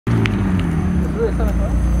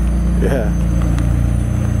Yeah.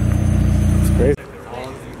 It's crazy.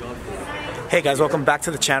 Hey guys, welcome back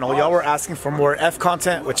to the channel. Y'all were asking for more F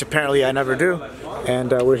content, which apparently I never do.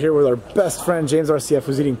 And we're here with our best friend, James RCF,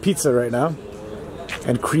 who's eating pizza right now.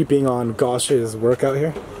 And creeping on Gosh's workout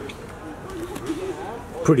here.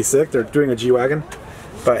 Pretty sick. They're doing a G-Wagon.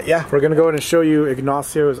 But yeah, we're going to go ahead and show you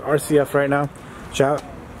Ignacio's RCF right now.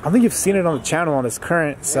 I think you've seen it on the channel on his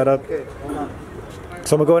current setup.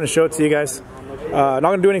 So I'm going to go ahead and show it to you guys. Not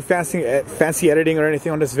going to do any fancy editing or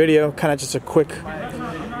anything on this video. Kind of just a quick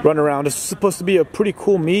run around. This is supposed to be a pretty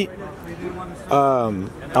cool meet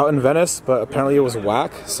out in Venice, but apparently it was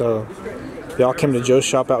whack. So they all came to Joe's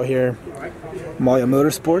shop out here. Maya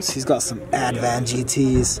Motorsports. He's got some Advan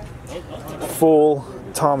GTs. Full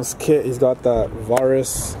Tom's kit. He's got that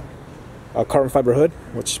Varus carbon fiber hood,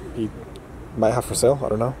 which he might have for sale. I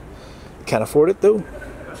don't know. Can't afford it though.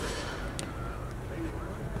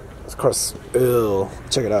 This car's ill.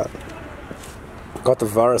 Check it out. Got the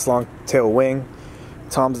Varus long tail wing.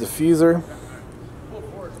 Tom's diffuser.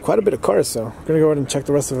 Quite a bit of cars, so I'm gonna go ahead and check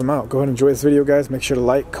the rest of them out. Go ahead and enjoy this video, guys. Make sure to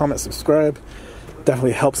like, comment, subscribe.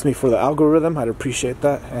 Definitely helps me for the algorithm. I'd appreciate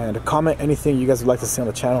that. And comment anything you guys would like to see on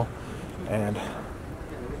the channel. And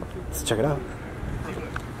let's check it out.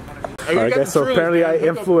 Alright guys, so apparently I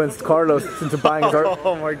influenced Carlos into buying his RCF.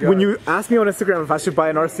 Oh my god. When you asked me on Instagram if I should buy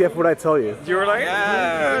an RCF, what did I tell you? You were like,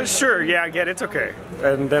 sure, yeah, I get it, it's okay.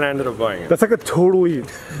 And then I ended up buying it. That's like a totally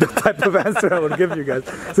the type of answer I would give you guys.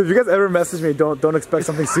 So if you guys ever message me, don't expect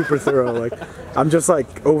something super thorough. Like, I'm just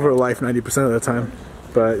like over life 90% of the time.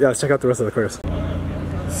 But yeah, let's check out the rest of the cars.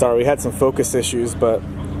 Sorry, we had some focus issues, but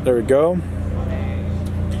there we go.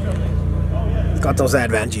 Got those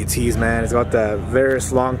Advan GTs, man. It's got the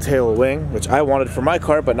Varus long tail wing, which I wanted for my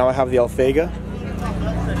car, but now I have the Alfega.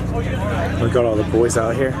 We got all the boys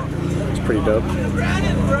out here. It's pretty dope.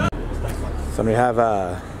 So we have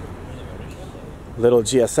a little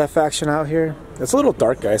GSF action out here. It's a little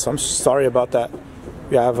dark, guys, so I'm sorry about that.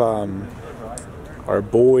 We have our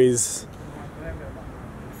boys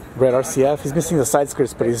red RCF. He's missing the side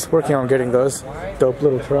skirts, but he's working on getting those. Dope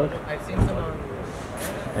little truck.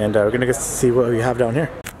 And we're gonna get to see what we have down here.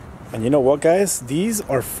 And you know what, guys? These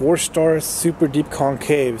are 4-star super deep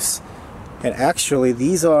concaves. And actually,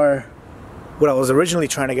 these are what I was originally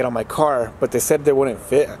trying to get on my car, but they said they wouldn't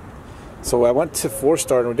fit. So I went to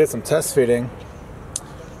 4-star and we did some test fitting.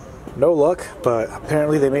 No luck, but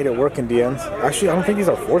apparently they made it work in the end. Actually, I don't think these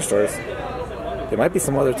are 4-stars. They might be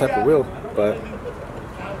some other type of wheel, but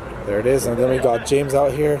there it is. And then we got James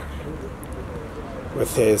out here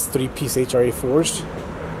with his 3-piece HRA forged.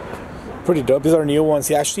 Pretty dope. These are new ones.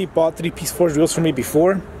 He actually bought 3-piece forged wheels for me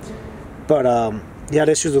before, but he had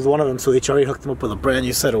issues with one of them, so HRA hooked him up with a brand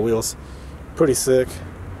new set of wheels. Pretty sick.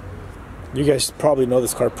 You guys probably know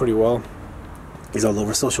this car pretty well. He's all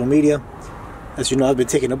over social media. As you know, I've been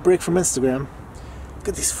taking a break from Instagram. Look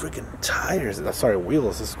at these freaking tires. Sorry,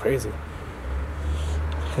 wheels. This is crazy.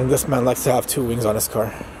 And this man likes to have 2 wings on his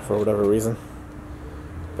car for whatever reason.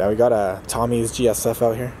 Yeah, we got a Tommy's GSF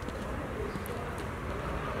out here.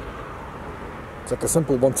 It's like a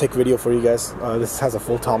simple one-take video for you guys. This has a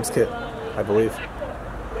full Tom's kit, I believe.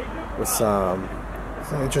 With some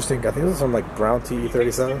interesting, I think this is some like brown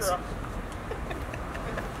TE37s.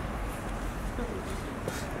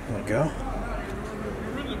 There we go.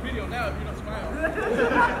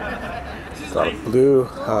 Got a blue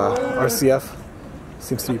RCF.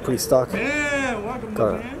 Seems to be pretty stock. Got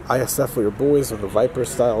an ISF for your boys with a Viper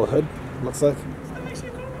style hood, looks like.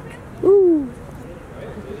 Woo!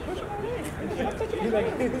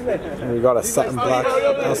 And we got a satin black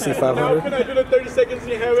LC500. Can I do the 30 seconds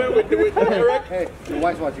you have it with Eric? Hey, your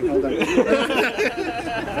wife's watching, hold on.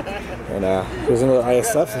 And here's another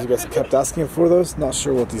ISF, as you guys kept asking for those. Not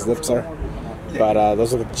sure what these lips are. But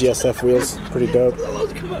those are the GSF wheels, pretty dope. We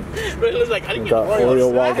got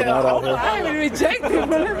Oreo wilding out here. I haven't rejected,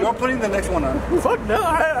 man. You're putting the next one on. Fuck no,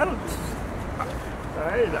 I don't.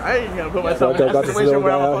 I ain't gonna put myself in a situation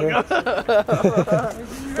where I'm a fuck up.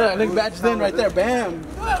 I think batched in right there, bam.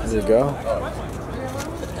 There you go.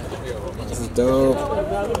 This is dope.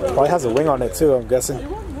 Probably has a wing on it too, I'm guessing.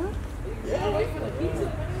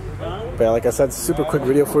 But yeah, like I said, super quick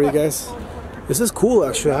video for you guys. This is cool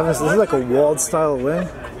actually. This is like a walled style wing.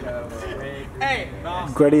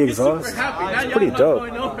 Gretty exhaust. It's pretty dope.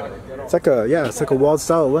 It's like a it's like a walled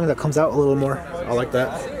style wing that comes out a little more. I like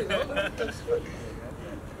that.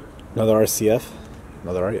 Another RCF,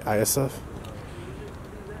 another ISF.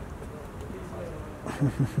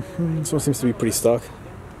 This one seems to be pretty stock.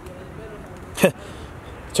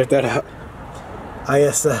 Check that out.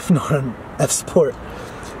 ISF, not an F Sport.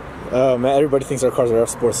 Oh man, everybody thinks our cars are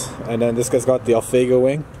F-Sports. And then this guy's got the Alfega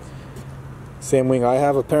wing. Same wing I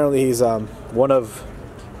have. Apparently he's one of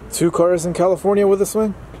 2 cars in California with this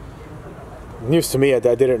wing. News to me, I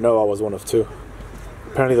didn't know I was one of 2.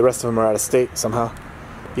 Apparently the rest of them are out of state somehow,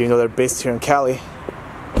 even though they're based here in Cali.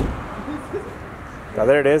 Now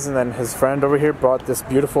there it is, and then his friend over here brought this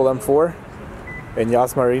beautiful M4 in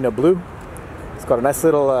Yas Marina blue. It's got a nice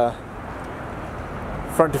little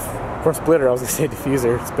front splitter, I was gonna say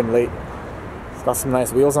diffuser, it's been late. It's got some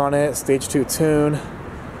nice wheels on it, stage 2 tune,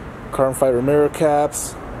 carbon fiber mirror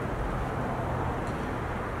caps.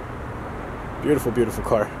 Beautiful, beautiful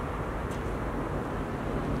car.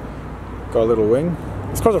 Got a little wing.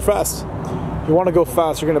 These cars are fast. If you want to go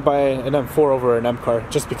fast, you're going to buy an M4 over an M car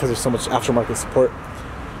just because there's so much aftermarket support.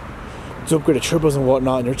 It's upgraded turbos and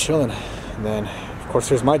whatnot, and you're chilling. And then, of course,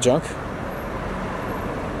 here's my junk.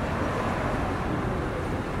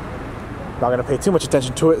 Not going to pay too much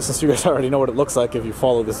attention to it since you guys already know what it looks like if you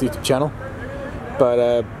follow this YouTube channel.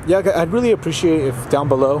 But yeah, I'd really appreciate if down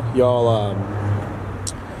below y'all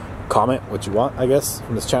comment what you want, I guess,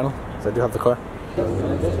 from this channel, because I do have the car.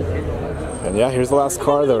 And yeah, here's the last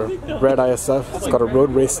car, the red ISF. It's got a road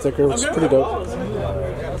race sticker, which is pretty dope.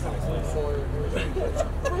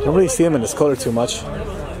 You don't really see them in this color too much.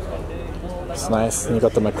 It's nice. And you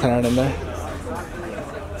got the McLaren in there.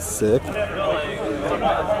 Sick.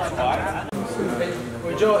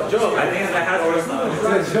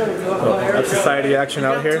 That's society action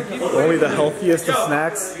out here. Only the healthiest of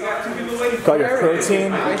snacks. Got your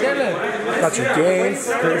protein. Got your gains.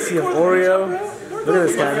 Courtesy of Oreo. Look at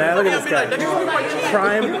this guy, man. Look at this guy.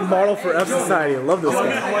 Prime model for F Society. I love this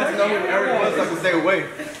guy.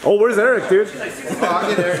 Oh, where's Eric, dude?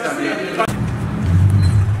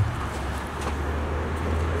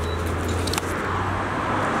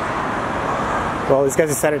 Well, these guys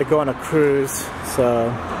decided to go on a cruise,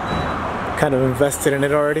 so kind of invested in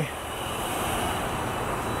it already. I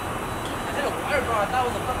hit a water bottle. I thought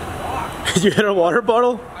it was a fucking rock. You hit a water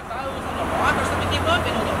bottle? I thought it was on a rock or something came up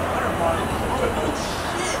and it was a water bottle.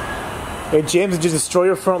 Oh shit. Hey James, did you destroy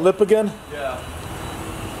your front lip again? Yeah.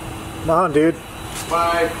 Nah, dude.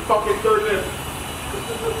 My fucking third lip.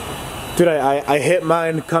 Dude, I hit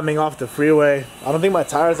mine coming off the freeway. I don't think my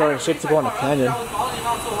tires are in shape to go on a canyon. I was falling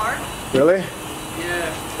off so hard. Really?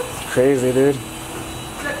 Yeah. It's crazy, dude.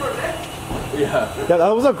 Yeah. Yeah,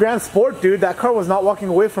 that was a Grand Sport, dude. That car was not walking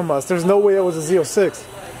away from us. There's no way it was a Z06.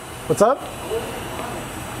 What's up?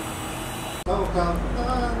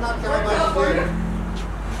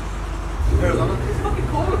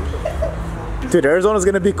 Dude, Arizona's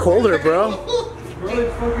gonna be colder, bro.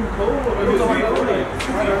 It's fucking cold.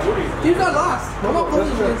 You got lost. How about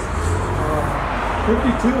Portland?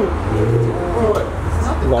 52.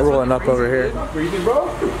 While rolling up over here. Breathing, bro?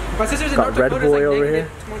 My sister's in Got North Red Dakota, Boy like over here.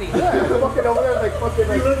 -20. Yeah, fucking over there, like fucking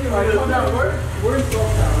like. We're in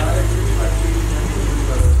Saltown, right?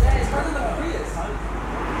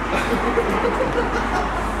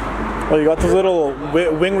 Oh, you got those little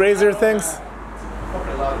wing raiser things?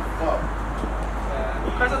 Fucking loud as fuck.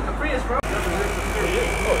 Cars on the Prius, bro.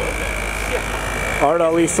 Alright,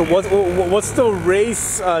 Ali, so what's the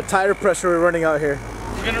race tire pressure we're running out here?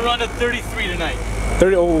 We're gonna run at 33 tonight.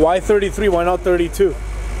 30. Oh, why 33? Why not 32?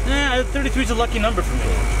 Nah, 33 is a lucky number for me.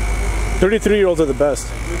 33-year-olds are the best.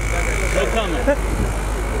 No comment.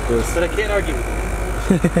 But I can't argue.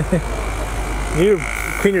 You need to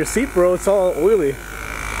clean your seat, bro. It's all oily. A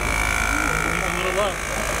little love.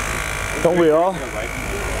 Don't we all?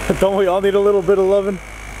 Don't we all need a little bit of loving?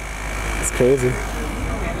 It's crazy.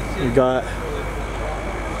 We got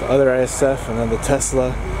the other ISF and then the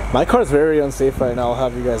Tesla. My car's very unsafe right now, I'll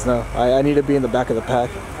have you guys know. I need to be in the back of the pack.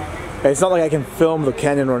 And it's not like I can film the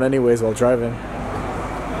canyon run anyways while driving.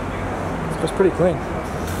 It's pretty clean.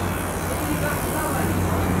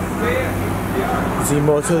 The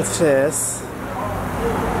Moto 3.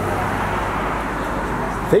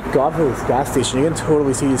 Thank God for this gas station. You can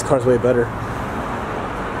totally see these cars way better.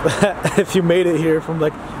 If you made it here from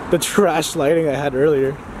like the trash lighting I had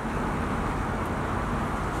earlier.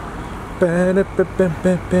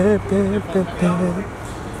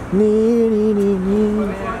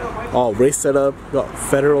 Oh, race setup. Got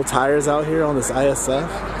Federal tires out here on this ISF.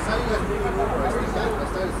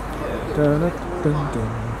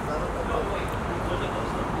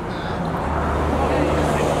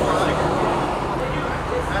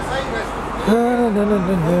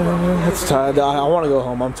 It's tired. I want to go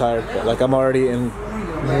home. I'm tired. But like I'm already in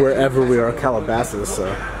wherever we are, Calabasas, so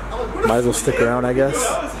might as well stick around, I guess.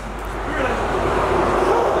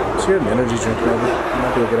 Let's get an energy drink, maybe.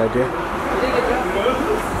 Might be a good idea.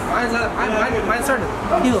 Mine's starting to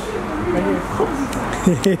heal.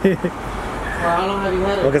 How long have you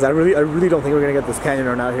had it? Well, guys, I really don't think we're gonna get this canyon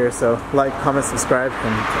run out here. So like, comment, subscribe,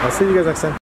 and I'll see you guys next time.